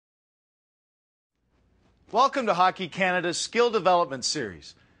Welcome to Hockey Canada's Skill Development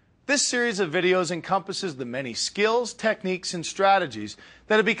Series. This series of videos encompasses the many skills, techniques, and strategies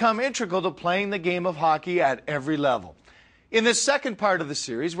that have become integral to playing the game of hockey at every level. In this second part of the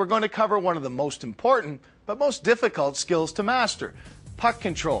series, we're going to cover one of the most important but most difficult skills to master, puck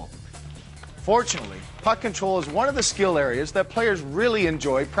control. Fortunately, puck control is one of the skill areas that players really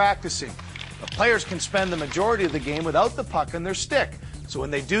enjoy practicing. But players can spend the majority of the game without the puck in their stick, so when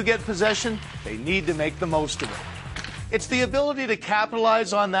they do get possession, they need to make the most of it. It's the ability to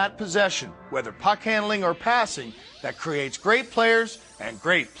capitalize on that possession, whether puck handling or passing, that creates great players and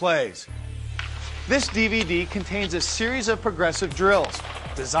great plays. This DVD contains a series of progressive drills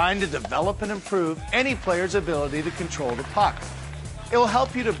designed to develop and improve any player's ability to control the puck. It will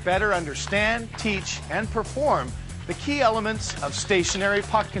help you to better understand, teach, and perform the key elements of stationary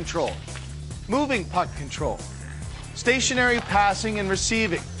puck control, moving puck control, stationary passing and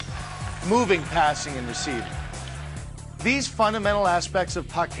receiving, moving passing and receiving. These fundamental aspects of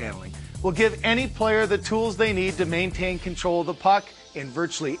puck handling will give any player the tools they need to maintain control of the puck in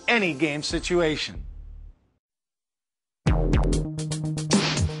virtually any game situation.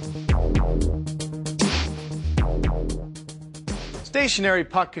 Stationary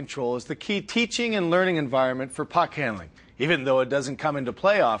puck control is the key teaching and learning environment for puck handling, even though it doesn't come into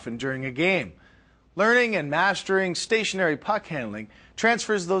play often during a game. Learning and mastering stationary puck handling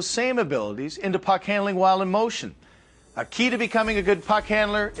transfers those same abilities into puck handling while in motion. A key to becoming a good puck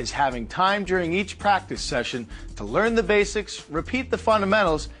handler is having time during each practice session to learn the basics, repeat the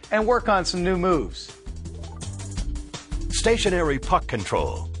fundamentals, and work on some new moves. Stationary puck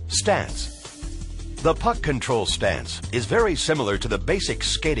control, stance. The puck control stance is very similar to the basic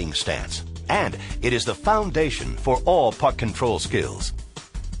skating stance, and it is the foundation for all puck control skills.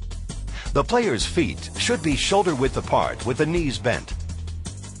 The player's feet should be shoulder-width apart with the knees bent.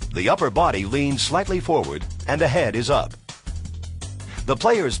 The upper body leans slightly forward and the head is up. The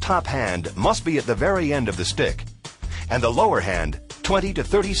player's top hand must be at the very end of the stick, and the lower hand 20 to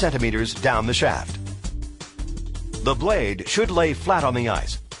 30 centimeters down the shaft. The blade should lay flat on the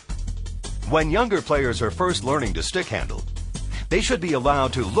ice. When younger players are first learning to stick handle, they should be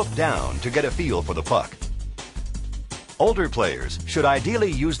allowed to look down to get a feel for the puck. Older players should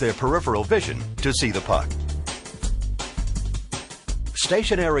ideally use their peripheral vision to see the puck.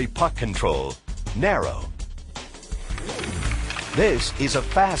 Stationary puck control, narrow. This is a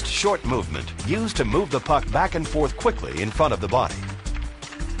fast, short movement used to move the puck back and forth quickly in front of the body.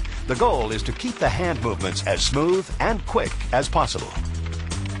 The goal is to keep the hand movements as smooth and quick as possible.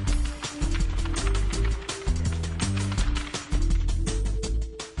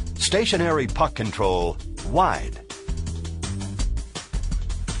 Stationary puck control, wide.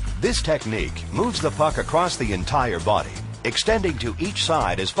 This technique moves the puck across the entire body, extending to each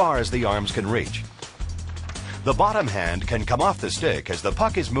side as far as the arms can reach. The bottom hand can come off the stick as the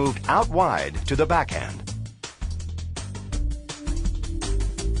puck is moved out wide to the backhand.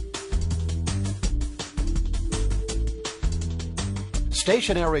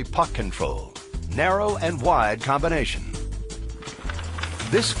 Stationary puck control, narrow and wide combination.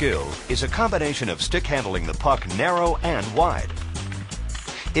 This skill is a combination of stick handling the puck narrow and wide.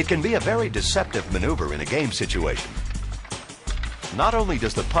 It can be a very deceptive maneuver in a game situation. Not only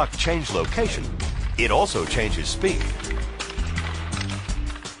does the puck change location, it also changes speed.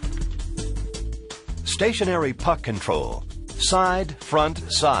 Stationary puck control, side, front,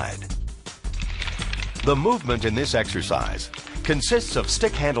 side. The movement in this exercise consists of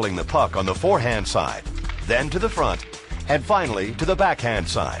stick handling the puck on the forehand side, then to the front, and finally to the backhand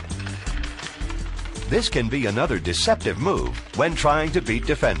side. This can be another deceptive move when trying to beat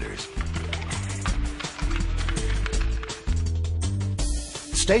defenders.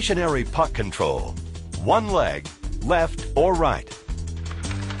 Stationary puck control, one leg, left or right.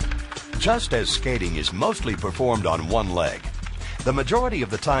 Just as skating is mostly performed on one leg, the majority of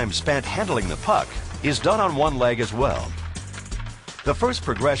the time spent handling the puck is done on one leg as well. The first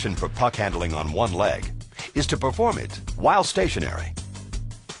progression for puck handling on one leg is to perform it while stationary.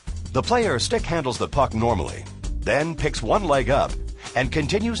 The player stick handles the puck normally, then picks one leg up and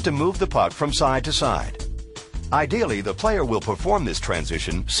continues to move the puck from side to side. Ideally, the player will perform this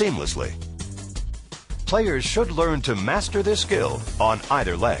transition seamlessly. Players should learn to master this skill on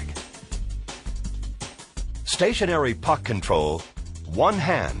either leg. Stationary puck control, one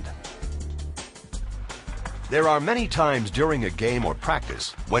hand. There are many times during a game or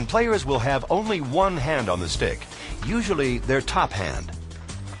practice when players will have only one hand on the stick, usually their top hand.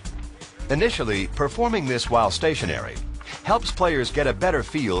 Initially, performing this while stationary helps players get a better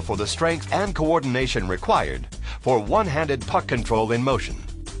feel for the strength and coordination required for one-handed puck control in motion.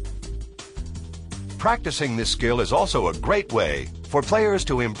 Practicing this skill is also a great way for players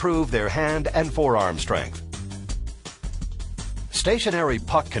to improve their hand and forearm strength. Stationary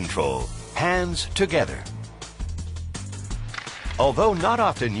puck control, hands together. Although not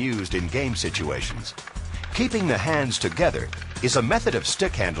often used in game situations, keeping the hands together is a method of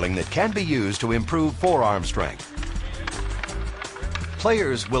stick handling that can be used to improve forearm strength.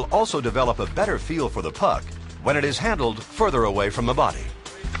 Players will also develop a better feel for the puck when it is handled further away from the body.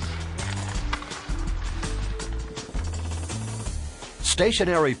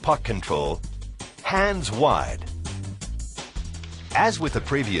 Stationary puck control, hands wide. As with the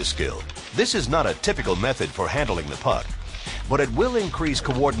previous skill, this is not a typical method for handling the puck, but it will increase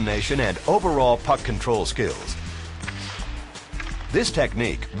coordination and overall puck control skills. This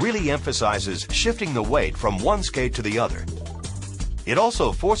technique really emphasizes shifting the weight from one skate to the other. It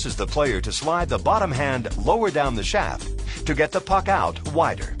also forces the player to slide the bottom hand lower down the shaft to get the puck out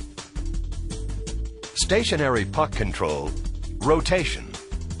wider. Stationary puck control, rotation.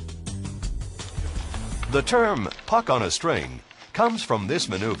 The term puck on a string comes from this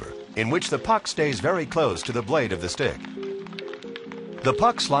maneuver, in which the puck stays very close to the blade of the stick. The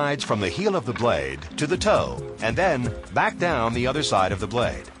puck slides from the heel of the blade to the toe and then back down the other side of the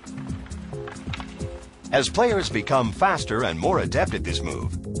blade. As players become faster and more adept at this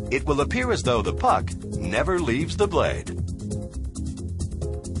move, it will appear as though the puck never leaves the blade.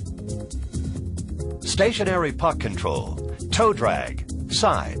 Stationary puck control, toe drag,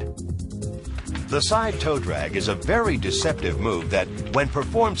 side. The side toe drag is a very deceptive move that, when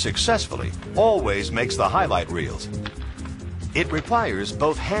performed successfully, always makes the highlight reels. It requires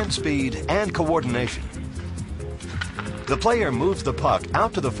both hand speed and coordination. The player moves the puck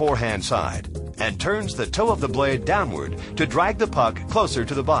out to the forehand side and turns the toe of the blade downward to drag the puck closer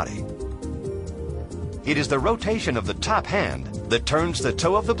to the body. It is the rotation of the top hand that turns the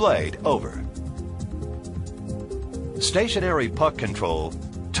toe of the blade over. Stationary puck control,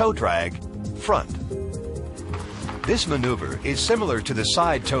 toe drag, front. This maneuver is similar to the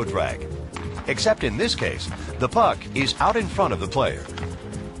side toe drag, except in this case, the puck is out in front of the player.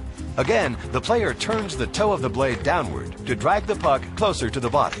 Again, the player turns the toe of the blade downward to drag the puck closer to the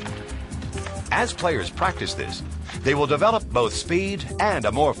body. As players practice this, they will develop both speed and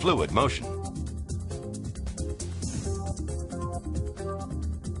a more fluid motion.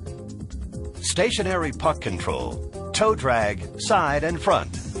 Stationary puck control, toe drag, side and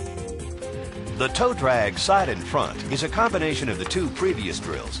front. The toe drag side and front is a combination of the two previous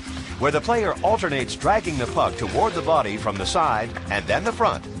drills, where the player alternates dragging the puck toward the body from the side and then the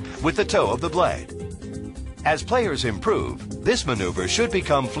front with the toe of the blade. As players improve, this maneuver should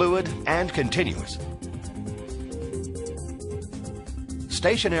become fluid and continuous.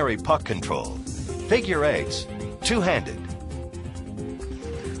 Stationary puck control, figure eights, two-handed.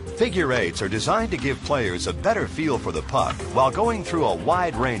 Figure eights are designed to give players a better feel for the puck while going through a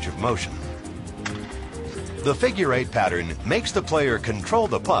wide range of motion. The figure eight pattern makes the player control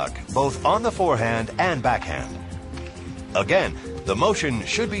the puck both on the forehand and backhand. Again, the motion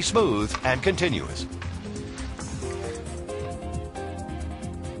should be smooth and continuous.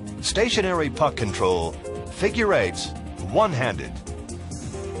 Stationary puck control, figure eights, one-handed.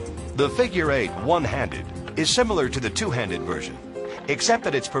 The figure eight one-handed is similar to the two-handed version, except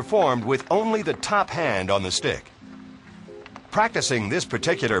that it's performed with only the top hand on the stick. Practicing this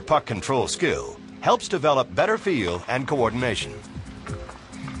particular puck control skill helps develop better feel and coordination.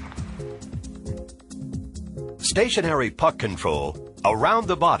 Stationary puck control, around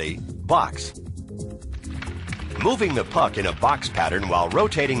the body, box. Moving the puck in a box pattern while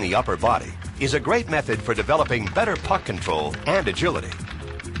rotating the upper body is a great method for developing better puck control and agility.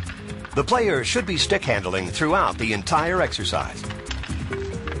 The player should be stick handling throughout the entire exercise.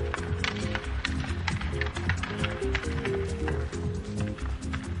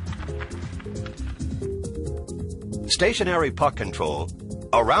 Stationary puck control,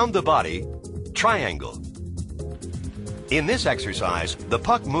 around the body, triangle. In this exercise, the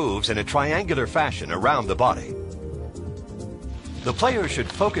puck moves in a triangular fashion around the body. The player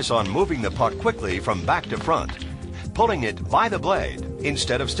should focus on moving the puck quickly from back to front, pulling it by the blade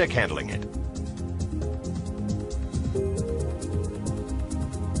instead of stick handling it.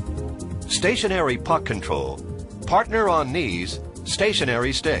 Stationary puck control, partner on knees,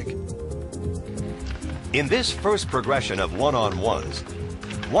 stationary stick. In this first progression of one-on-ones,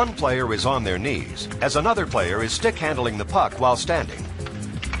 one player is on their knees as another player is stick handling the puck while standing.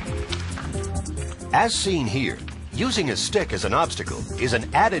 As seen here, using a stick as an obstacle is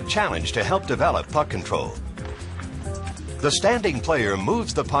an added challenge to help develop puck control. The standing player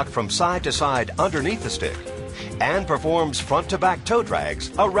moves the puck from side to side underneath the stick and performs front to back toe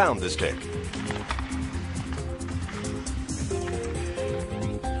drags around the stick.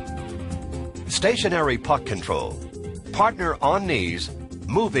 Stationary puck control. Partner on knees,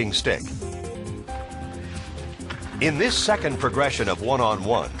 moving stick. In this second progression of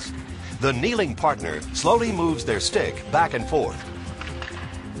one-on-ones, the kneeling partner slowly moves their stick back and forth.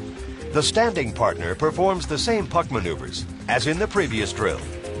 The standing partner performs the same puck maneuvers as in the previous drill.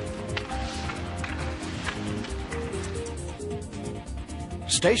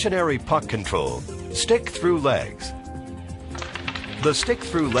 Stationary puck control, stick through legs. The stick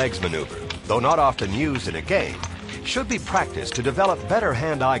through legs maneuver, though not often used in a game, should be practiced to develop better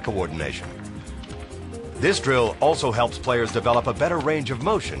hand-eye coordination. This drill also helps players develop a better range of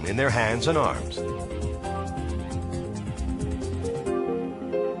motion in their hands and arms.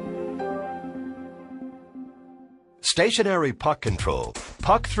 Stationary puck control,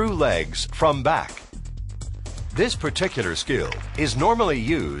 puck through legs from back. This particular skill is normally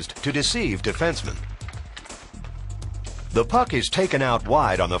used to deceive defensemen. The puck is taken out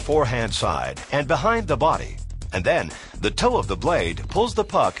wide on the forehand side and behind the body, and then the toe of the blade pulls the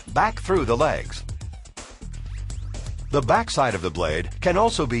puck back through the legs. The backside of the blade can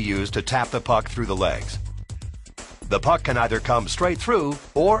also be used to tap the puck through the legs. The puck can either come straight through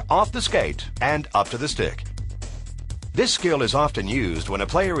or off the skate and up to the stick. This skill is often used when a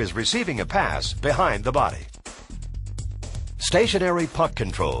player is receiving a pass behind the body. Stationary puck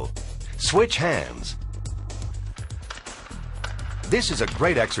control. Switch hands. This is a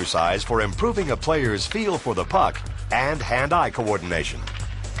great exercise for improving a player's feel for the puck and hand-eye coordination.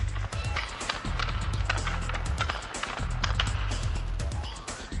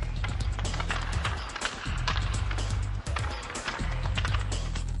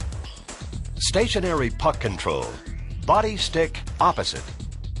 Stationary puck control. Body stick opposite.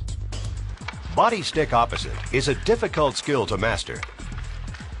 Body stick opposite is a difficult skill to master.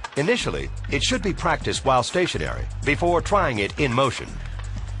 Initially, it should be practiced while stationary before trying it in motion.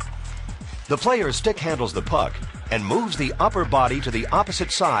 The player stick handles the puck and moves the upper body to the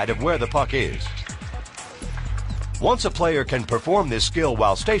opposite side of where the puck is. Once a player can perform this skill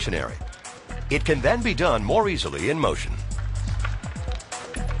while stationary, it can then be done more easily in motion.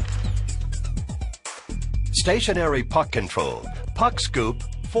 Stationary puck control, puck scoop,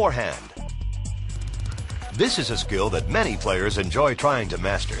 forehand. This is a skill that many players enjoy trying to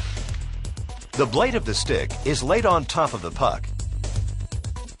master. The blade of the stick is laid on top of the puck.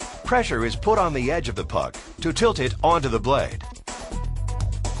 Pressure is put on the edge of the puck to tilt it onto the blade.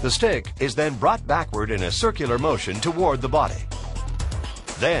 The stick is then brought backward in a circular motion toward the body.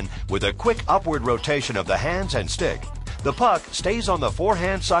 Then, with a quick upward rotation of the hands and stick, the puck stays on the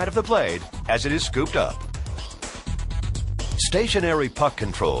forehand side of the blade as it is scooped up. Stationary puck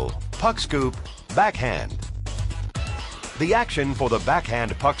control, puck scoop, backhand. The action for the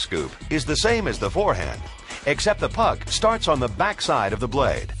backhand puck scoop is the same as the forehand, except the puck starts on the back side of the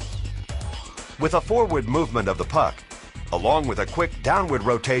blade. With a forward movement of the puck, along with a quick downward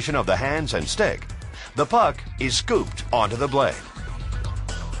rotation of the hands and stick, the puck is scooped onto the blade.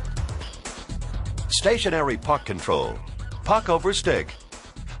 Stationary puck control, puck over stick,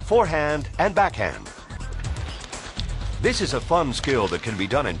 forehand and backhand. This is a fun skill that can be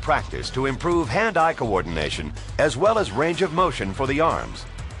done in practice to improve hand-eye coordination as well as range of motion for the arms.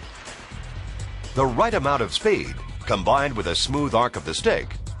 The right amount of speed, combined with a smooth arc of the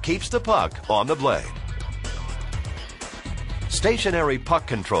stick, keeps the puck on the blade. Stationary puck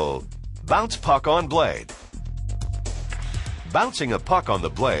control, bounce puck on blade. Bouncing a puck on the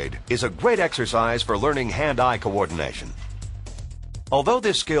blade is a great exercise for learning hand-eye coordination. Although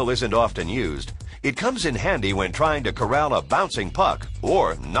this skill isn't often used, it comes in handy when trying to corral a bouncing puck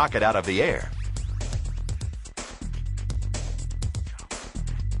or knock it out of the air.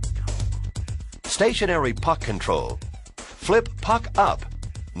 Stationary puck control. Flip puck up,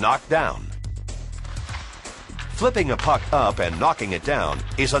 knock down. Flipping a puck up and knocking it down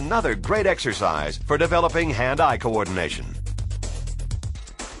is another great exercise for developing hand-eye coordination.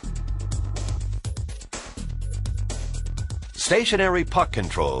 Stationary puck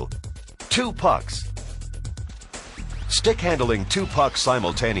control. Two pucks. Stick handling two pucks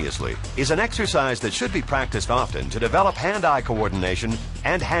simultaneously is an exercise that should be practiced often to develop hand-eye coordination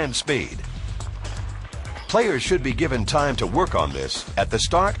and hand speed. Players should be given time to work on this at the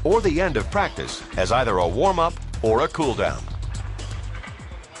start or the end of practice as either a warm-up or a cool-down.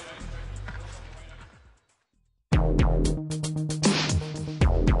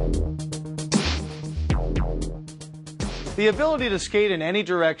 The ability to skate in any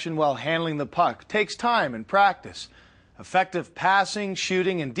direction while handling the puck takes time and practice. Effective passing,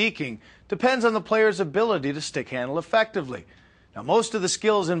 shooting, and deking depends on the player's ability to stick handle effectively. Now, most of the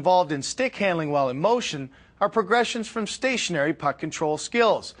skills involved in stick handling while in motion are progressions from stationary puck control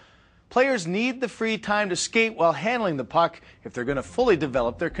skills. Players need the free time to skate while handling the puck if they're going to fully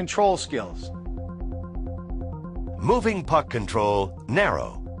develop their control skills. Moving puck control,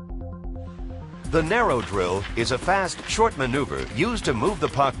 narrow. The narrow drill is a fast, short maneuver used to move the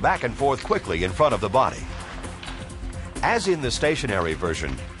puck back and forth quickly in front of the body. As in the stationary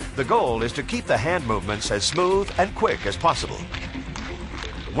version, the goal is to keep the hand movements as smooth and quick as possible.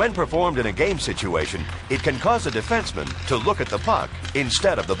 When performed in a game situation, it can cause a defenseman to look at the puck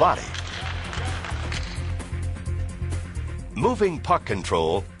instead of the body. Moving puck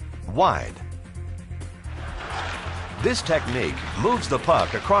control, wide. This technique moves the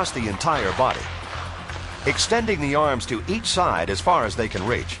puck across the entire body, extending the arms to each side as far as they can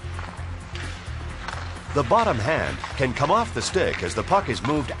reach. The bottom hand can come off the stick as the puck is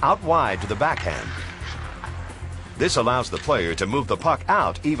moved out wide to the backhand. This allows the player to move the puck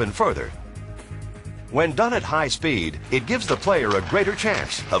out even further. When done at high speed, it gives the player a greater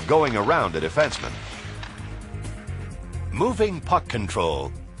chance of going around a defenseman. Moving puck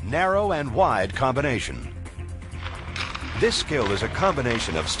control, narrow and wide combination. This skill is a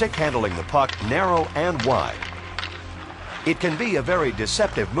combination of stick handling the puck narrow and wide. It can be a very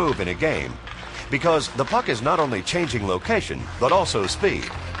deceptive move in a game because the puck is not only changing location but also speed.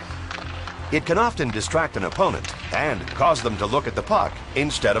 It can often distract an opponent and cause them to look at the puck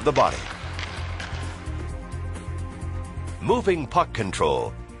instead of the body. Moving puck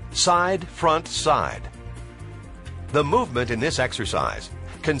control, side, front, side. The movement in this exercise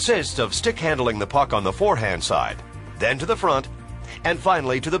consists of stick handling the puck on the forehand side, then to the front, and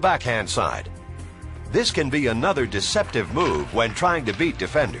finally to the backhand side. This can be another deceptive move when trying to beat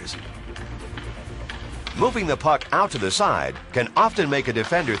defenders. Moving the puck out to the side can often make a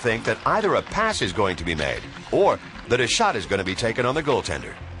defender think that either a pass is going to be made or that a shot is going to be taken on the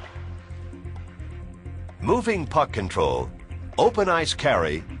goaltender. Moving puck control, open ice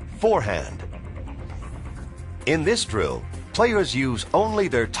carry, forehand. In this drill, players use only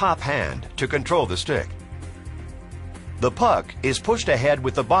their top hand to control the stick. The puck is pushed ahead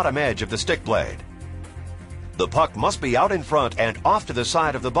with the bottom edge of the stick blade. The puck must be out in front and off to the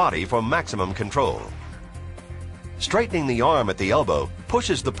side of the body for maximum control. Straightening the arm at the elbow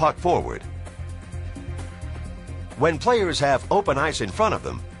pushes the puck forward. When players have open ice in front of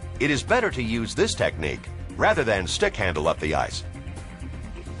them, it is better to use this technique rather than stick handle up the ice.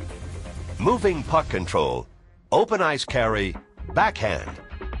 Moving puck control, open ice carry, backhand.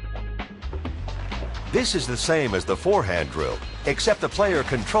 This is the same as the forehand drill, except the player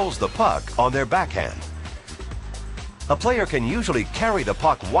controls the puck on their backhand. A player can usually carry the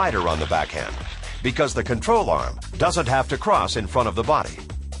puck wider on the backhand because the control arm doesn't have to cross in front of the body.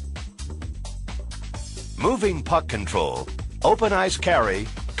 Moving puck control, open ice carry,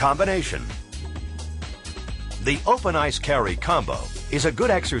 combination. The open ice carry combo is a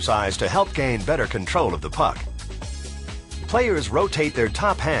good exercise to help gain better control of the puck. Players rotate their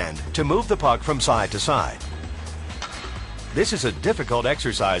top hand to move the puck from side to side. This is a difficult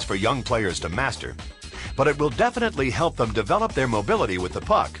exercise for young players to master, but it will definitely help them develop their mobility with the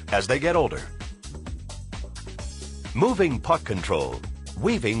puck as they get older. Moving puck control,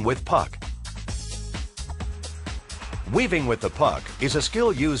 weaving with puck. Weaving with the puck is a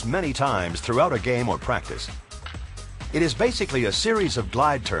skill used many times throughout a game or practice. It is basically a series of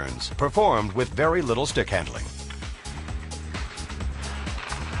glide turns performed with very little stick handling.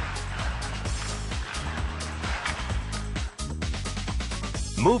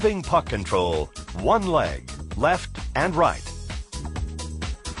 Moving puck control, one leg, left and right.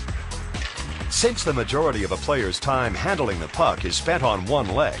 Since the majority of a player's time handling the puck is spent on one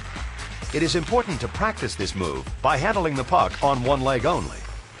leg, it is important to practice this move by handling the puck on one leg only.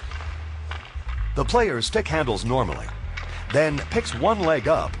 The player stick handles normally, then picks one leg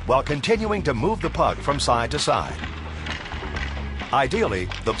up while continuing to move the puck from side to side. Ideally,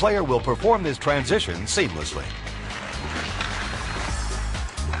 the player will perform this transition seamlessly.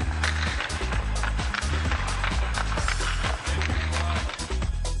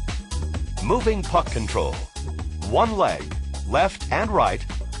 Moving puck control, one leg, left and right,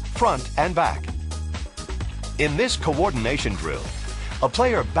 front and back. In this coordination drill, a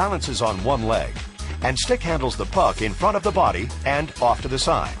player balances on one leg and stick handles the puck in front of the body and off to the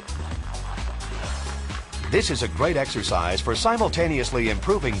side. This is a great exercise for simultaneously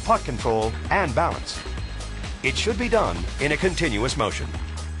improving puck control and balance. It should be done in a continuous motion.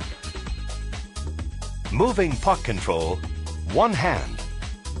 Moving puck control, one hand.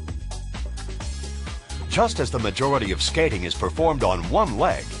 Just as the majority of skating is performed on one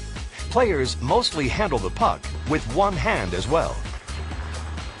leg, players mostly handle the puck with one hand as well.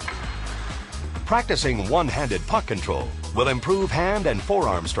 Practicing one-handed puck control will improve hand and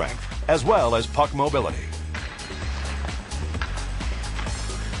forearm strength as well as puck mobility.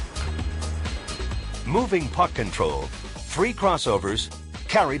 Moving puck control, 3 crossovers,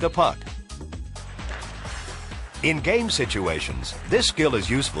 carry the puck. In game situations, this skill is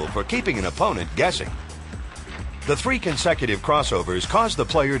useful for keeping an opponent guessing. The 3 consecutive crossovers cause the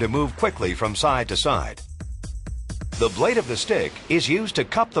player to move quickly from side to side. The blade of the stick is used to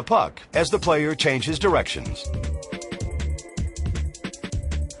cup the puck as the player changes directions.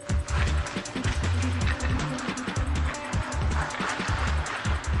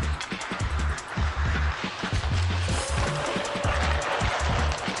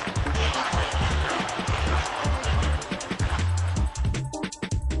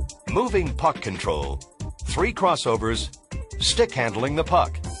 Moving puck control, 3 crossovers, stick handling the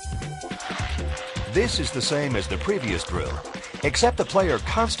puck. This is the same as the previous drill, except the player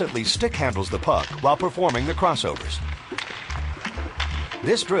constantly stick handles the puck while performing the crossovers.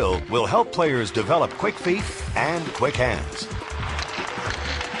 This drill will help players develop quick feet and quick hands.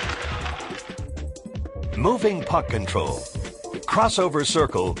 Moving puck control, crossover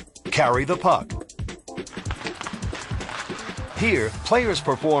circle, carry the puck. Here, players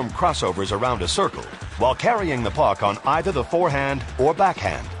perform crossovers around a circle while carrying the puck on either the forehand or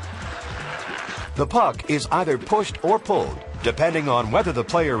backhand. The puck is either pushed or pulled, depending on whether the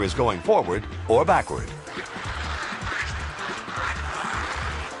player is going forward or backward.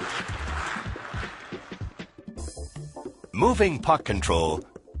 Moving puck control,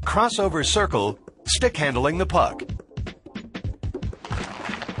 crossover circle, stick handling the puck.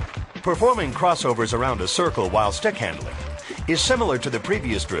 Performing crossovers around a circle while stick handling is similar to the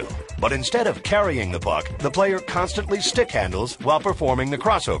previous drill, but instead of carrying the puck, the player constantly stick handles while performing the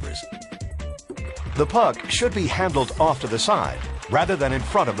crossovers. The puck should be handled off to the side rather than in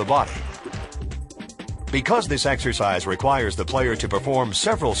front of the body. Because this exercise requires the player to perform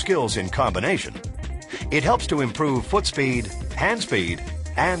several skills in combination, it helps to improve foot speed, hand speed,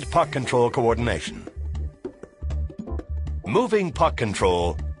 and puck control coordination. Moving puck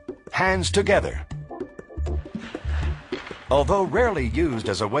control, hands together. Although rarely used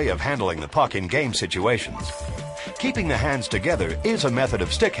as a way of handling the puck in game situations, keeping the hands together is a method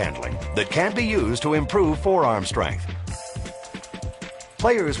of stick handling that can be used to improve forearm strength.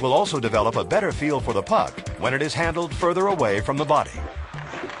 Players will also develop a better feel for the puck when it is handled further away from the body.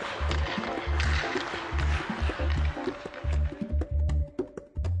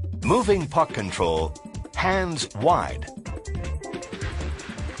 Moving puck control, hands wide.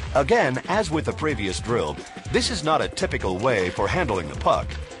 Again, as with the previous drill, this is not a typical way for handling the puck,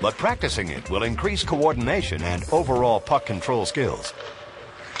 but practicing it will increase coordination and overall puck control skills.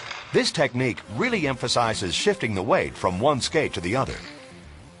 This technique really emphasizes shifting the weight from one skate to the other.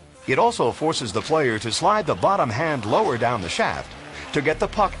 It also forces the player to slide the bottom hand lower down the shaft to get the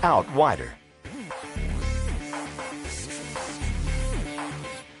puck out wider.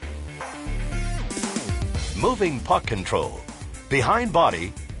 Moving puck control, behind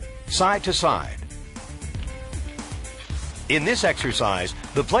body, side to side. In this exercise,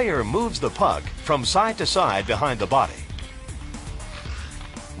 the player moves the puck from side to side behind the body.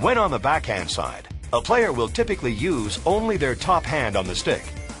 When on the backhand side, a player will typically use only their top hand on the stick.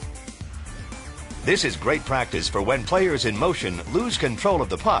 This is great practice for when players in motion lose control of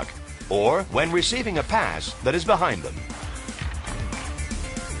the puck or when receiving a pass that is behind them.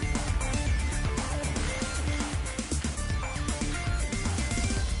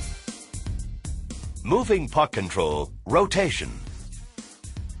 Moving puck control, rotation.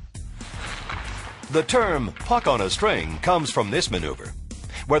 The term puck on a string comes from this maneuver,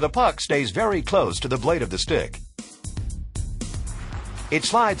 where the puck stays very close to the blade of the stick. It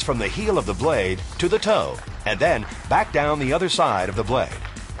slides from the heel of the blade to the toe, and then back down the other side of the blade.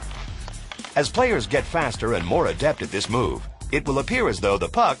 As players get faster and more adept at this move, it will appear as though the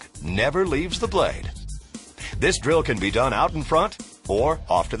puck never leaves the blade. This drill can be done out in front or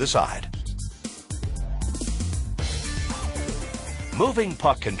off to the side. Moving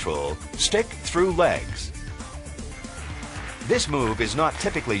puck control, stick through legs. This move is not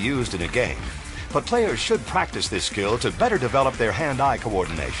typically used in a game, but players should practice this skill to better develop their hand-eye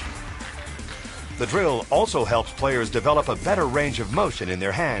coordination. The drill also helps players develop a better range of motion in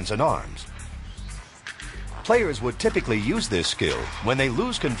their hands and arms. Players would typically use this skill when they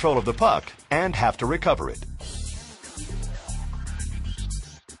lose control of the puck and have to recover it.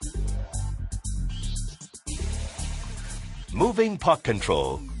 Moving puck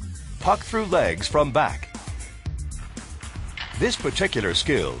control, puck through legs from back. This particular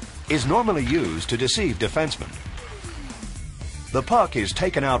skill is normally used to deceive defensemen. The puck is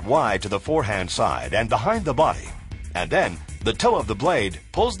taken out wide to the forehand side and behind the body, and then the toe of the blade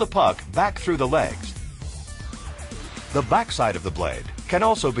pulls the puck back through the legs. The backside of the blade can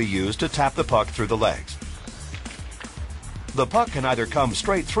also be used to tap the puck through the legs. The puck can either come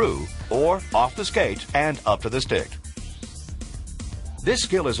straight through or off the skate and up to the stick. This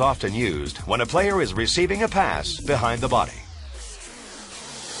skill is often used when a player is receiving a pass behind the body.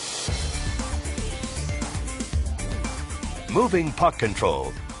 Moving puck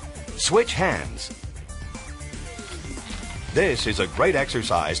control. Switch hands. This is a great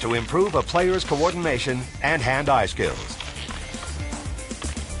exercise to improve a player's coordination and hand-eye skills.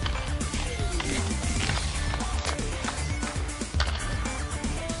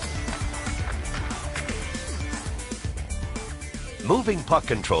 Moving puck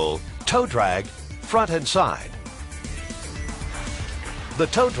control, toe drag, front and side. The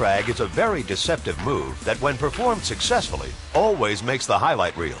toe drag is a very deceptive move that, when performed successfully, always makes the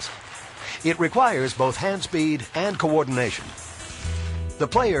highlight reels. It requires both hand speed and coordination. The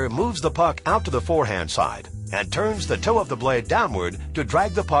player moves the puck out to the forehand side and turns the toe of the blade downward to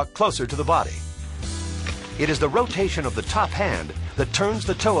drag the puck closer to the body. It is the rotation of the top hand that turns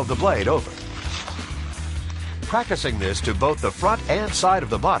the toe of the blade over. Practicing this to both the front and side of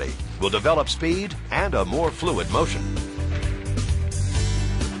the body will develop speed and a more fluid motion.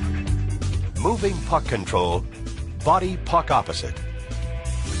 Moving puck control, body puck opposite.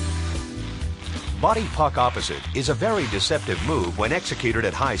 Body puck opposite is a very deceptive move when executed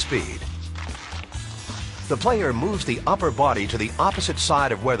at high speed. The player moves the upper body to the opposite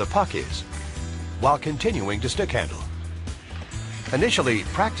side of where the puck is, while continuing to stick handle. Initially,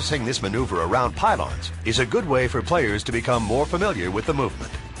 practicing this maneuver around pylons is a good way for players to become more familiar with the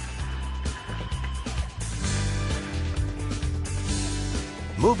movement.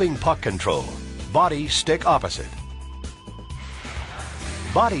 Moving puck control, body stick opposite.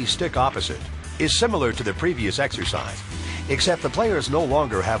 Body stick opposite is similar to the previous exercise, except the players no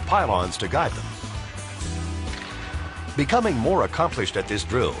longer have pylons to guide them. Becoming more accomplished at this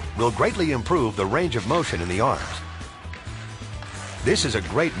drill will greatly improve the range of motion in the arms. This is a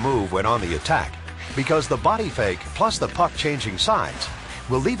great move when on the attack, because the body fake plus the puck changing sides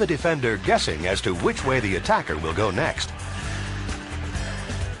will leave a defender guessing as to which way the attacker will go next.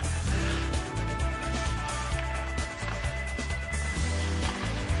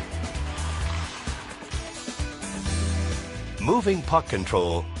 Moving puck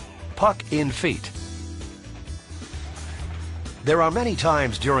control, puck in feet. There are many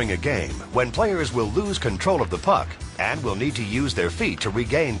times during a game when players will lose control of the puck and will need to use their feet to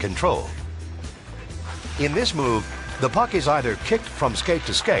regain control. In this move, the puck is either kicked from skate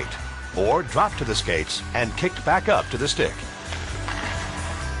to skate or dropped to the skates and kicked back up to the stick.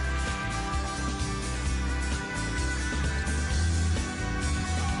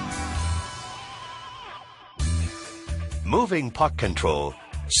 Moving puck control,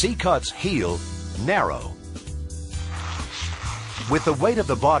 C-cuts heel, narrow. With the weight of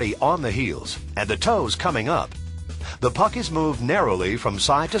the body on the heels and the toes coming up, the puck is moved narrowly from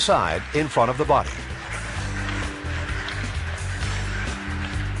side to side in front of the body.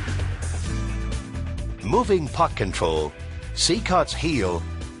 Moving puck control, C-cuts heel,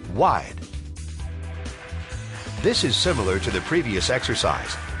 wide. This is similar to the previous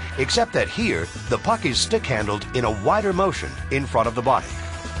exercise, except that here the puck is stick handled in a wider motion in front of the body.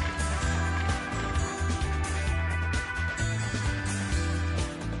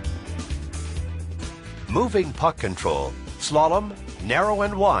 Moving puck control, slalom, narrow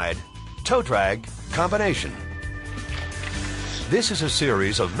and wide, toe drag, combination. This is a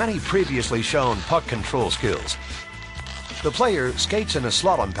series of many previously shown puck control skills. The player skates in a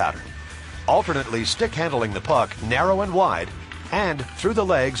slalom pattern, alternately stick handling the puck narrow and wide and through the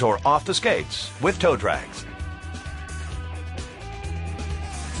legs or off the skates with toe drags.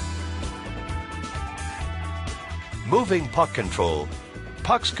 Moving puck control,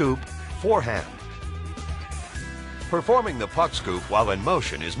 puck scoop, forehand. Performing the puck scoop while in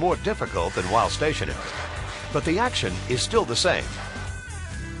motion is more difficult than while stationary, but the action is still the same.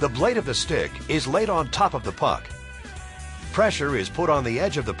 The blade of the stick is laid on top of the puck. Pressure is put on the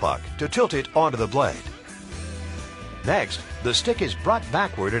edge of the puck to tilt it onto the blade. Next, the stick is brought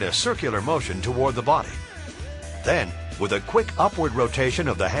backward in a circular motion toward the body. Then, with a quick upward rotation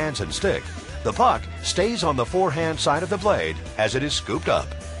of the hands and stick, the puck stays on the forehand side of the blade as it is scooped up.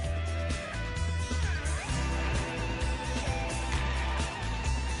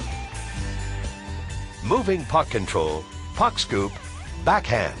 Moving puck control, puck scoop,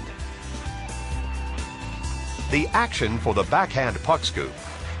 backhand. The action for the backhand puck scoop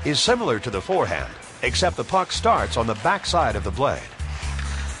is similar to the forehand, except the puck starts on the back side of the blade.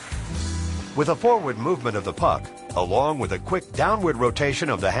 With a forward movement of the puck, along with a quick downward rotation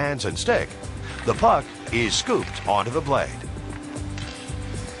of the hands and stick, the puck is scooped onto the blade.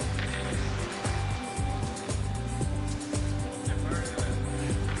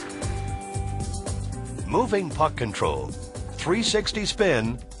 Moving puck control, 360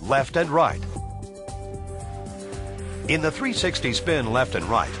 spin, left and right. In the 360 spin left and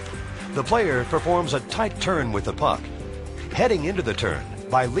right, the player performs a tight turn with the puck, heading into the turn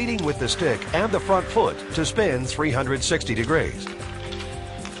by leading with the stick and the front foot to spin 360 degrees.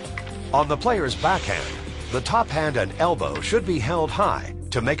 On the player's backhand, the top hand and elbow should be held high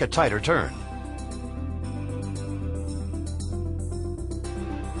to make a tighter turn.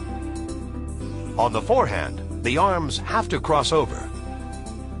 On the forehand, the arms have to cross over.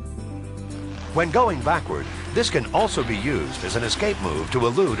 When going backward, this can also be used as an escape move to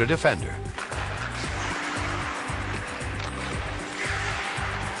elude a defender.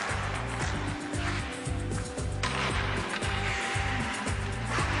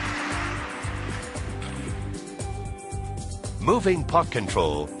 Moving puck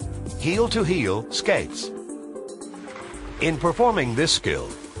control, heel-to-heel skates. In performing this skill,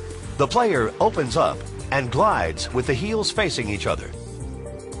 the player opens up and glides with the heels facing each other.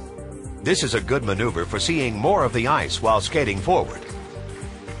 This is a good maneuver for seeing more of the ice while skating forward.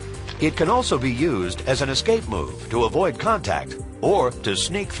 It can also be used as an escape move to avoid contact or to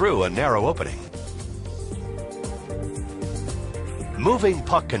sneak through a narrow opening. Moving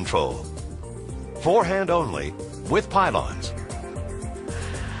puck control, forehand only with pylons.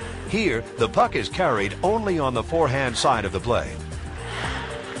 Here, the puck is carried only on the forehand side of the blade.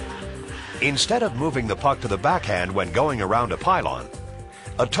 Instead of moving the puck to the backhand when going around a pylon,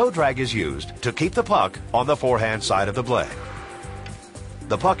 a toe drag is used to keep the puck on the forehand side of the blade.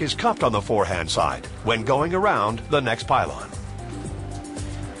 The puck is cupped on the forehand side when going around the next pylon.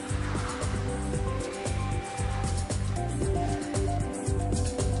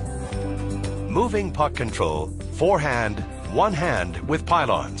 Moving puck control, forehand, one hand with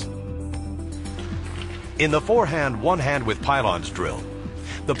pylons. In the forehand, one hand with pylons drill,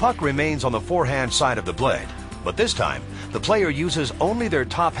 the puck remains on the forehand side of the blade, but this time, the player uses only their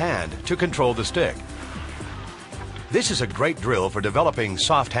top hand to control the stick. This is a great drill for developing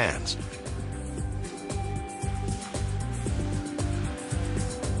soft hands.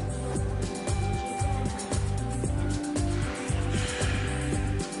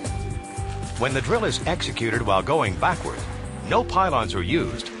 When the drill is executed while going backward, no pylons are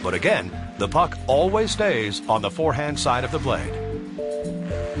used, but again, the puck always stays on the forehand side of the blade.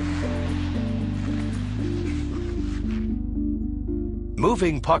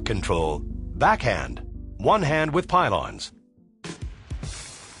 Moving puck control, backhand, one hand with pylons.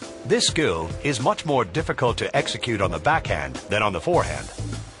 This skill is much more difficult to execute on the backhand than on the forehand.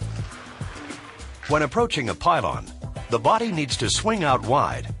 When approaching a pylon, the body needs to swing out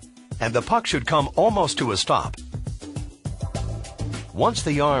wide, and the puck should come almost to a stop. Once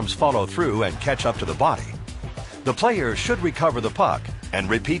the arms follow through and catch up to the body, the player should recover the puck and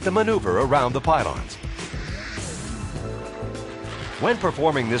repeat the maneuver around the pylons. When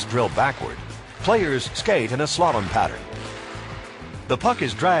performing this drill backward, players skate in a slalom pattern. The puck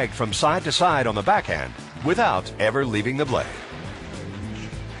is dragged from side to side on the backhand without ever leaving the blade.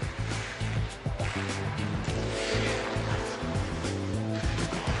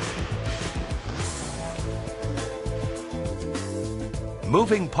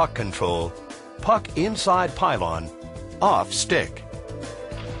 Moving puck control, puck inside pylon, off stick.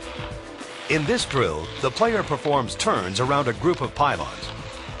 In this drill, the player performs turns around a group of pylons.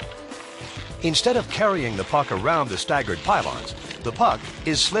 Instead of carrying the puck around the staggered pylons, the puck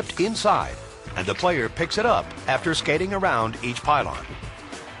is slipped inside, and the player picks it up after skating around each pylon.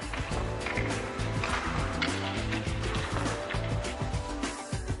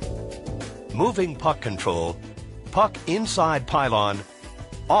 Moving puck control, puck inside pylon,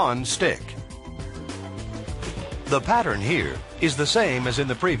 on stick. The pattern here is the same as in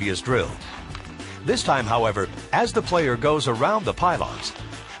the previous drill. This time, however, as the player goes around the pylons,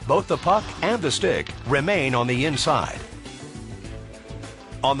 both the puck and the stick remain on the inside.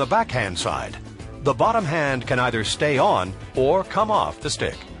 On the backhand side, the bottom hand can either stay on or come off the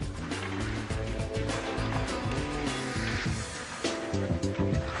stick.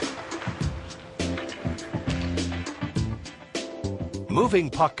 Moving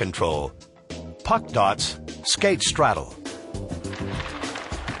puck control, puck dots, skate straddle.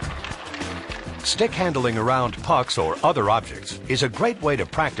 Stick handling around pucks or other objects is a great way to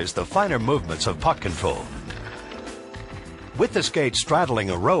practice the finer movements of puck control. With the skate straddling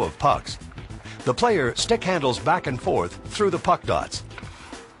a row of pucks, the player stick handles back and forth through the puck dots.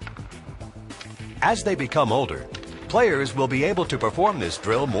 As they become older, Players will be able to perform this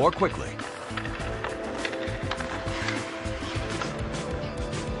drill more quickly.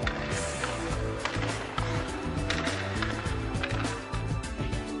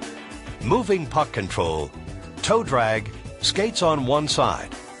 Moving puck control, toe drag, skates on one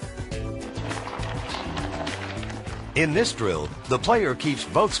side. In this drill, the player keeps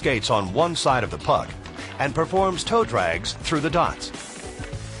both skates on one side of the puck and performs toe drags through the dots.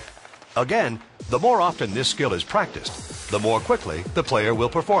 Again, the more often this skill is practiced, the more quickly the player will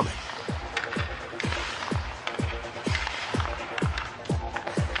perform it.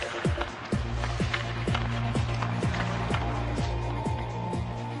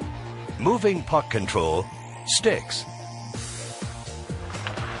 Moving puck control, sticks.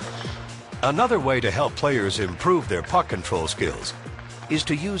 Another way to help players improve their puck control skills is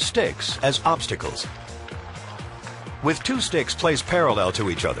to use sticks as obstacles. With two sticks placed parallel to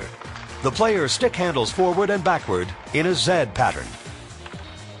each other, the player stick handles forward and backward in a Z pattern.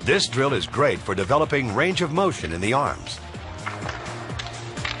 This drill is great for developing range of motion in the arms.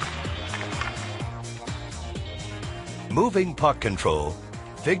 Moving puck control,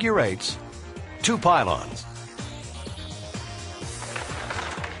 figure eights, two pylons.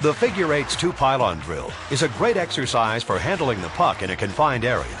 The figure eights two pylon drill is a great exercise for handling the puck in a confined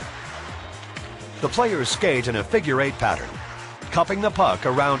area. The players skate in a figure eight pattern, cupping the puck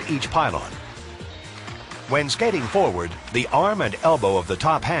around each pylon. When skating forward, the arm and elbow of the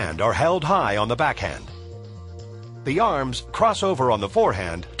top hand are held high on the backhand. The arms cross over on the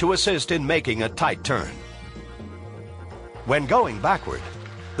forehand to assist in making a tight turn. When going backward,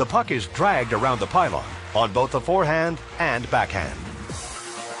 the puck is dragged around the pylon on both the forehand and backhand.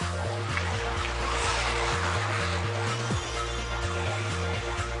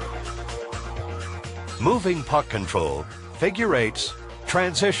 Moving puck control, figure eights,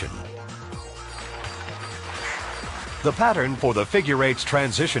 transition. The pattern for the figure eights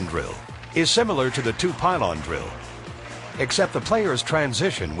transition drill is similar to the two pylon drill, except the players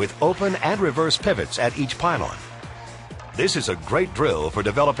transition with open and reverse pivots at each pylon. This is a great drill for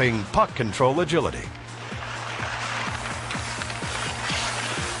developing puck control agility.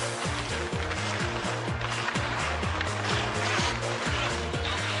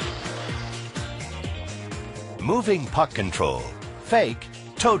 Moving puck control, fake,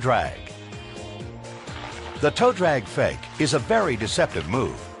 toe drag. The toe drag fake is a very deceptive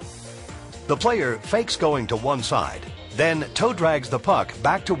move. The player fakes going to one side, then toe drags the puck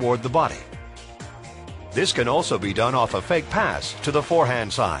back toward the body. This can also be done off a fake pass to the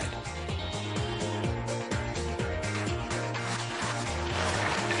forehand side.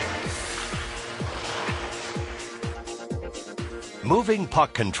 Moving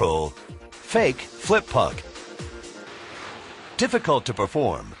puck control, fake flip puck. Difficult to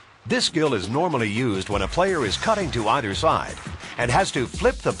perform, this skill is normally used when a player is cutting to either side and has to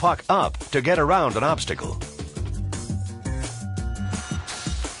flip the puck up to get around an obstacle.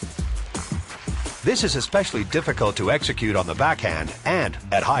 This is especially difficult to execute on the backhand and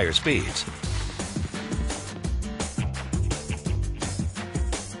at higher speeds.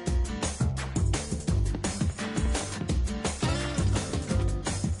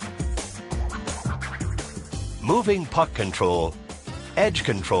 Moving puck control, edge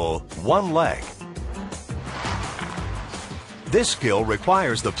control, one leg. This skill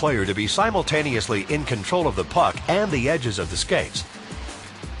requires the player to be simultaneously in control of the puck and the edges of the skates.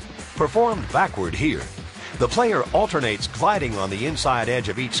 Performed backward here, the player alternates gliding on the inside edge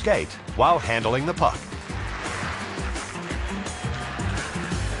of each skate while handling the puck.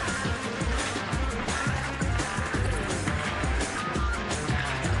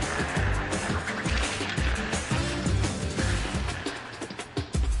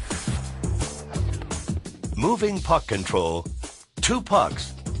 Moving puck control, two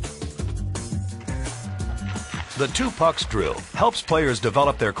pucks. The two pucks drill helps players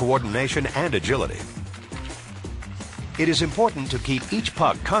develop their coordination and agility. It is important to keep each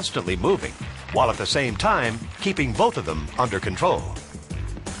puck constantly moving, while at the same time keeping both of them under control.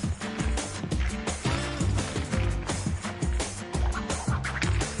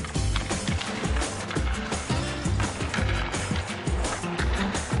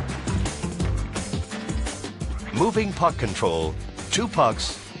 Moving puck control, two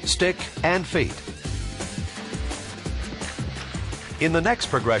pucks, stick and feet. In the next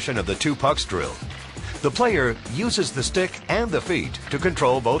progression of the two pucks drill, the player uses the stick and the feet to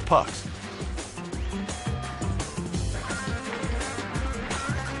control both pucks.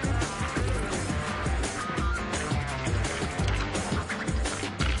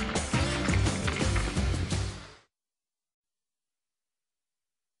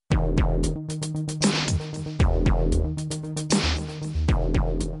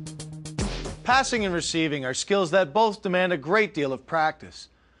 Passing and receiving are skills that both demand a great deal of practice.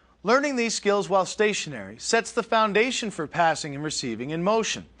 Learning these skills while stationary sets the foundation for passing and receiving in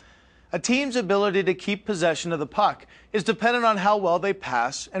motion. A team's ability to keep possession of the puck is dependent on how well they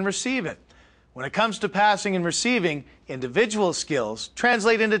pass and receive it. When it comes to passing and receiving, individual skills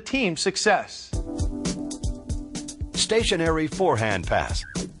translate into team success. Stationary forehand pass.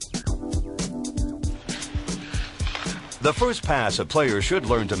 The first pass a player should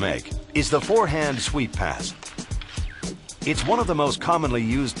learn to make is the forehand sweep pass. It's one of the most commonly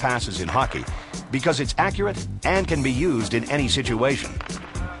used passes in hockey because it's accurate and can be used in any situation.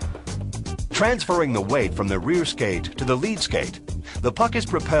 Transferring the weight from the rear skate to the lead skate, the puck is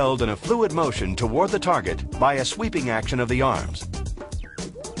propelled in a fluid motion toward the target by a sweeping action of the arms.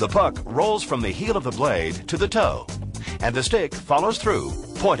 The puck rolls from the heel of the blade to the toe, and the stick follows through,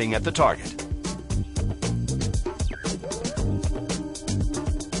 pointing at the target.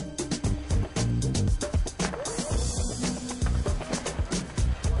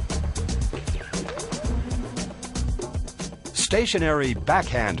 Stationary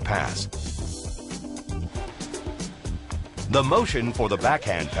backhand pass. The motion for the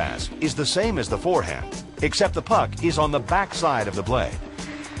backhand pass is the same as the forehand, except the puck is on the back side of the blade.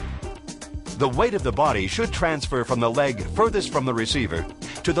 The weight of the body should transfer from the leg furthest from the receiver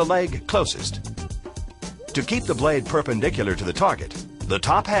to the leg closest. To keep the blade perpendicular to the target, the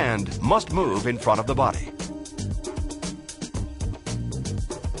top hand must move in front of the body.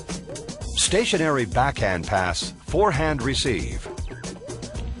 Stationary backhand pass, forehand receive.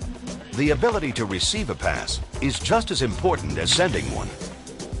 The ability to receive a pass is just as important as sending one.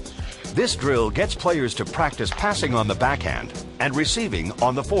 This drill gets players to practice passing on the backhand and receiving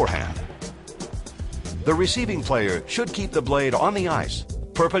on the forehand. The receiving player should keep the blade on the ice,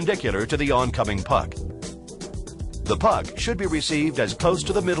 perpendicular to the oncoming puck. The puck should be received as close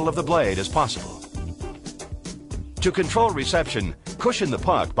to the middle of the blade as possible. To control reception, cushion the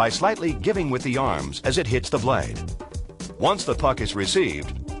puck by slightly giving with the arms as it hits the blade. Once the puck is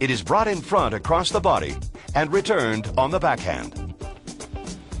received, it is brought in front across the body and returned on the backhand.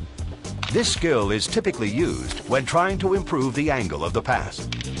 This skill is typically used when trying to improve the angle of the pass.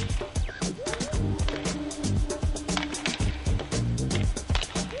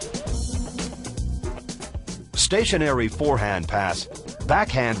 Stationary forehand pass,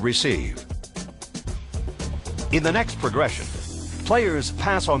 backhand receive. In the next progression, players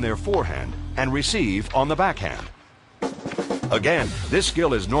pass on their forehand and receive on the backhand. Again, this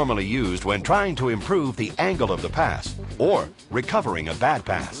skill is normally used when trying to improve the angle of the pass or recovering a bad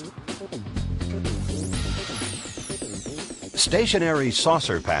pass. Stationary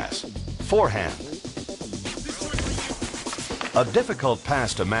saucer pass, forehand. A difficult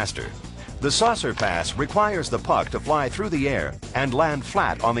pass to master, the saucer pass requires the puck to fly through the air and land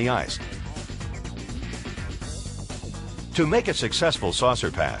flat on the ice. To make a successful saucer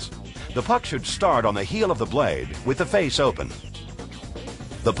pass, the puck should start on the heel of the blade with the face open.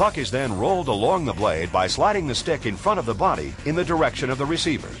 The puck is then rolled along the blade by sliding the stick in front of the body in the direction of the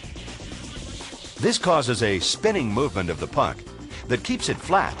receiver. This causes a spinning movement of the puck that keeps it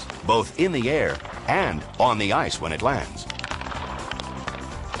flat both in the air and on the ice when it lands.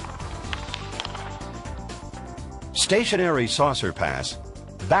 Stationary saucer pass,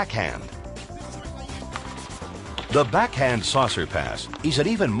 backhand. The backhand saucer pass is an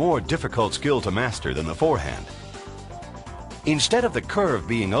even more difficult skill to master than the forehand. Instead of the curve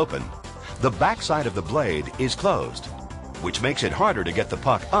being open, the backside of the blade is closed, which makes it harder to get the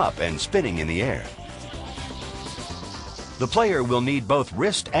puck up and spinning in the air. The player will need both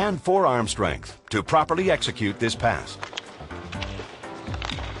wrist and forearm strength to properly execute this pass.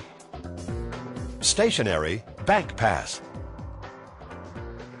 Stationary bank pass.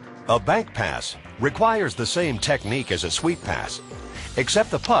 A bank pass requires the same technique as a sweep pass, except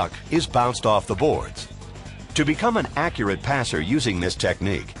the puck is bounced off the boards. To become an accurate passer using this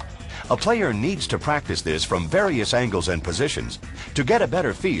technique, a player needs to practice this from various angles and positions to get a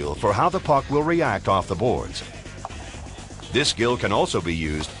better feel for how the puck will react off the boards. This skill can also be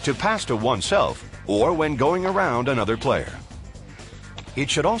used to pass to oneself or when going around another player. It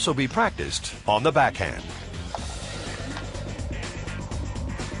should also be practiced on the backhand.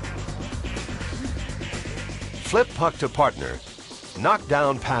 Flip puck to partner, knock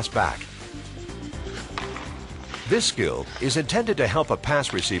down pass back. This skill is intended to help a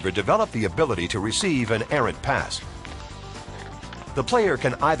pass receiver develop the ability to receive an errant pass. The player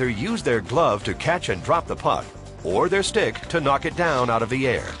can either use their glove to catch and drop the puck or their stick to knock it down out of the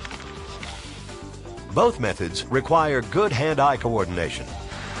air. Both methods require good hand-eye coordination.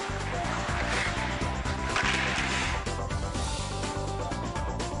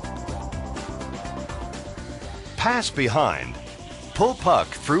 Pass behind. Pull puck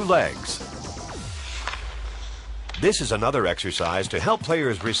through legs. This is another exercise to help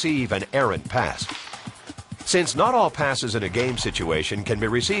players receive an errant pass. Since not all passes in a game situation can be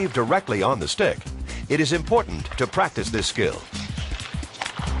received directly on the stick, it is important to practice this skill.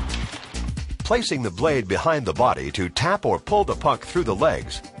 Placing the blade behind the body to tap or pull the puck through the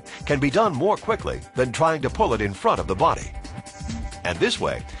legs can be done more quickly than trying to pull it in front of the body. And this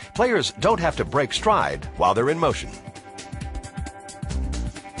way, players don't have to break stride while they're in motion.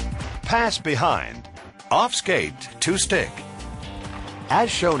 Pass behind. Off skate to stick. As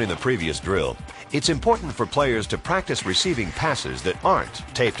shown in the previous drill, it's important for players to practice receiving passes that aren't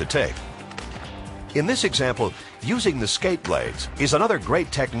tape to tape. In this example, using the skate blades is another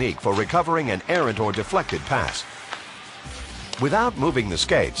great technique for recovering an errant or deflected pass. Without moving the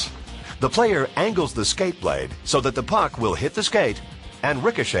skates, the player angles the skate blade so that the puck will hit the skate and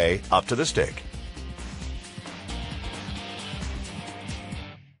ricochet up to the stick.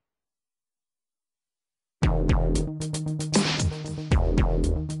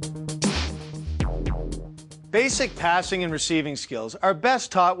 Basic passing and receiving skills are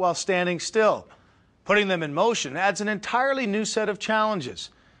best taught while standing still. Putting them in motion adds an entirely new set of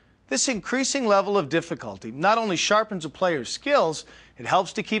challenges. This increasing level of difficulty not only sharpens a player's skills, it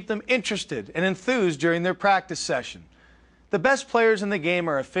helps to keep them interested and enthused during their practice session. The best players in the game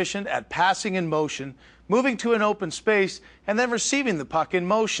are efficient at passing in motion, moving to an open space, and then receiving the puck in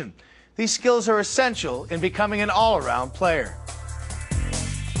motion. These skills are essential in becoming an all-around player.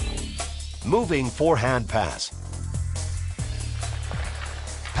 Moving forehand pass.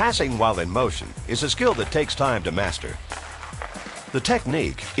 Passing while in motion is a skill that takes time to master. The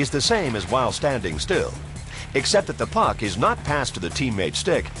technique is the same as while standing still, except that the puck is not passed to the teammate's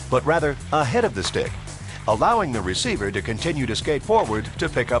stick, but rather ahead of the stick, allowing the receiver to continue to skate forward to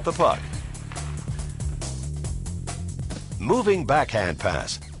pick up the puck. Moving backhand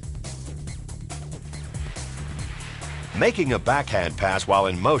pass. Making a backhand pass while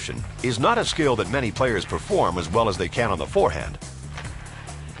in motion is not a skill that many players perform as well as they can on the forehand.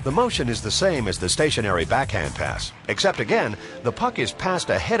 The motion is the same as the stationary backhand pass, except again, the puck is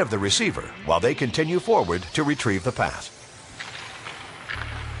passed ahead of the receiver while they continue forward to retrieve the pass.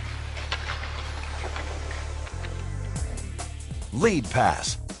 Lead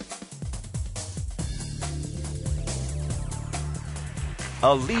pass.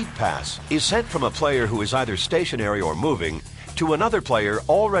 A lead pass is sent from a player who is either stationary or moving to another player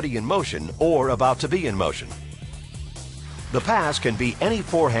already in motion or about to be in motion. The pass can be any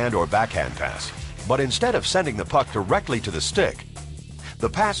forehand or backhand pass, but instead of sending the puck directly to the stick, the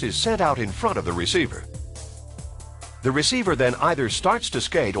pass is sent out in front of the receiver. The receiver then either starts to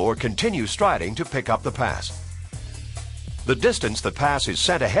skate or continues striding to pick up the pass. The distance the pass is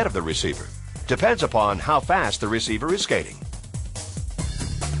sent ahead of the receiver depends upon how fast the receiver is skating.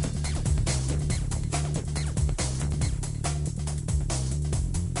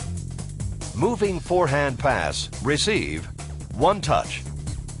 Moving forehand pass, receive, one touch.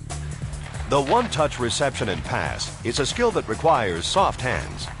 The one-touch reception and pass is a skill that requires soft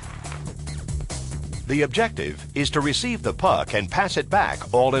hands. The objective is to receive the puck and pass it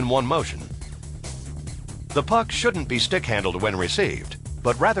back all in one motion. The puck shouldn't be stick-handled when received,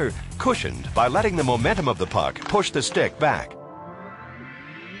 but rather cushioned by letting the momentum of the puck push the stick back.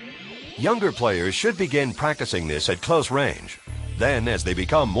 Younger players should begin practicing this at close range. Then, as they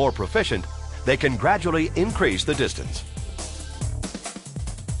become more proficient, they can gradually increase the distance.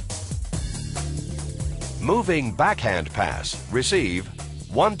 Moving backhand pass, receive,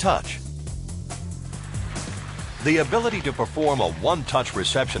 one touch. The ability to perform a one-touch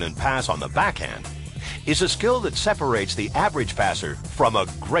reception and pass on the backhand is a skill that separates the average passer from a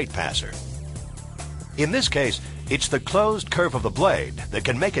great passer. In this case, it's the closed curve of the blade that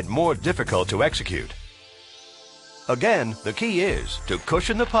can make it more difficult to execute. Again, the key is to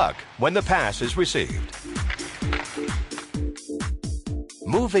cushion the puck when the pass is received.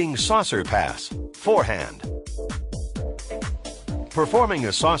 Moving saucer pass, forehand. Performing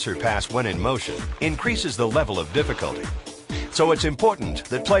a saucer pass when in motion increases the level of difficulty, so it's important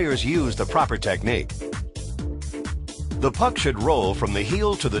that players use the proper technique. The puck should roll from the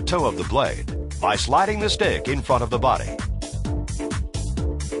heel to the toe of the blade by sliding the stick in front of the body.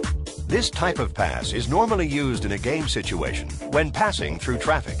 This type of pass is normally used in a game situation when passing through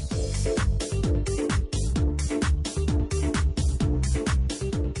traffic.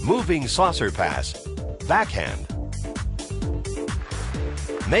 Moving saucer pass, backhand.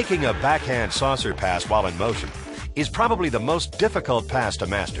 Making a backhand saucer pass while in motion is probably the most difficult pass to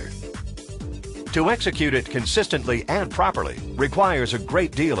master. To execute it consistently and properly requires a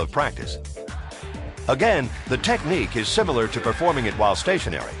great deal of practice. Again, the technique is similar to performing it while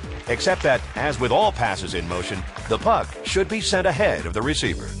stationary, except that, as with all passes in motion, the puck should be sent ahead of the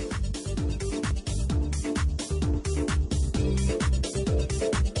receiver.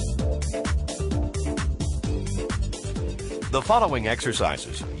 The following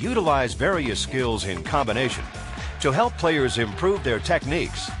exercises utilize various skills in combination to help players improve their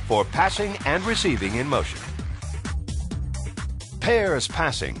techniques for passing and receiving in motion. Pairs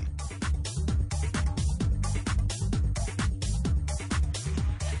passing.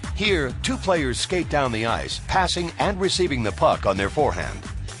 Here, two players skate down the ice, passing and receiving the puck on their forehand.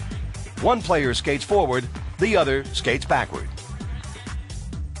 One player skates forward, the other skates backward.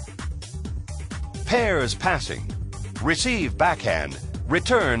 Pairs passing. Receive backhand,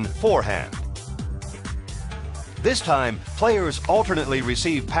 return forehand. This time, players alternately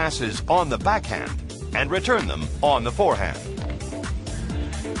receive passes on the backhand and return them on the forehand.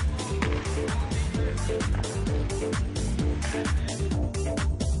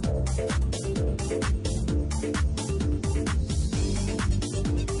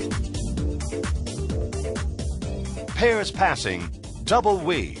 Pairs passing, double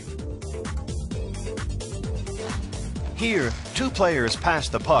weave. Here, two players pass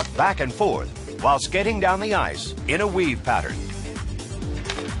the puck back and forth while skating down the ice in a weave pattern.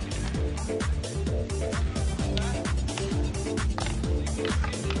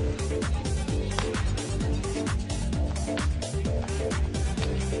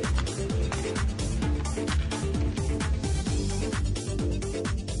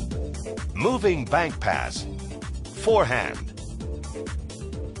 Moving bank pass, forehand.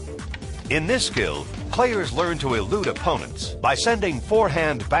 In this skill, players learn to elude opponents by sending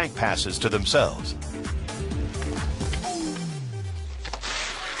forehand bank passes to themselves.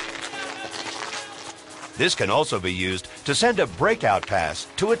 This can also be used to send a breakout pass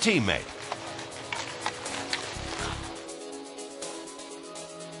to a teammate.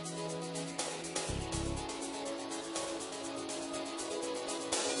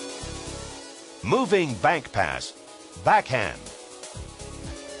 Moving bank pass, backhand.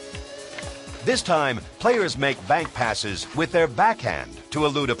 This time, players make bank passes with their backhand to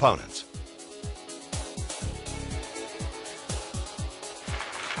elude opponents.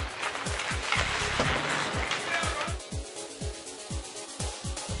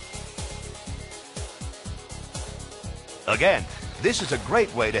 Again, this is a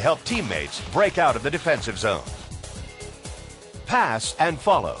great way to help teammates break out of the defensive zone. Pass and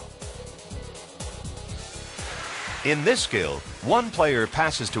follow. In this skill, one player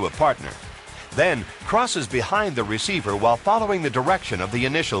passes to a partner, then crosses behind the receiver while following the direction of the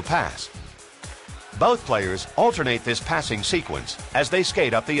initial pass. Both players alternate this passing sequence as they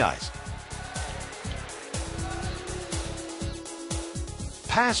skate up the ice.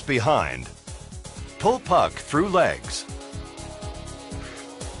 Pass behind. Pull puck through legs.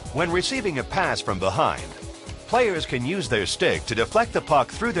 When receiving a pass from behind, players can use their stick to deflect the puck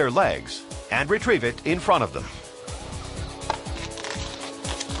through their legs and retrieve it in front of them.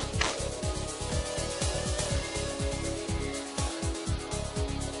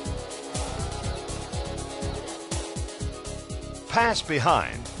 Pass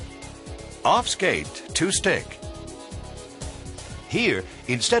behind. Off skate to stick. Here,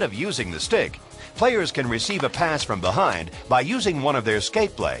 instead of using the stick, players can receive a pass from behind by using one of their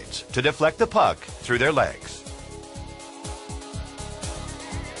skate blades to deflect the puck through their legs.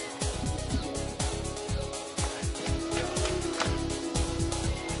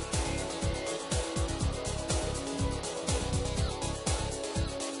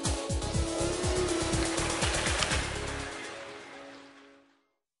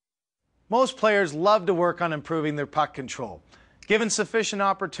 Most players love to work on improving their puck control. Given sufficient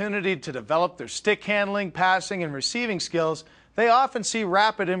opportunity to develop their stick handling, passing, and receiving skills, they often see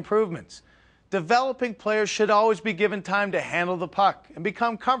rapid improvements. Developing players should always be given time to handle the puck and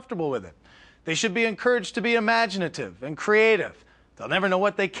become comfortable with it. They should be encouraged to be imaginative and creative. They'll never know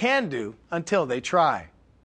what they can do until they try.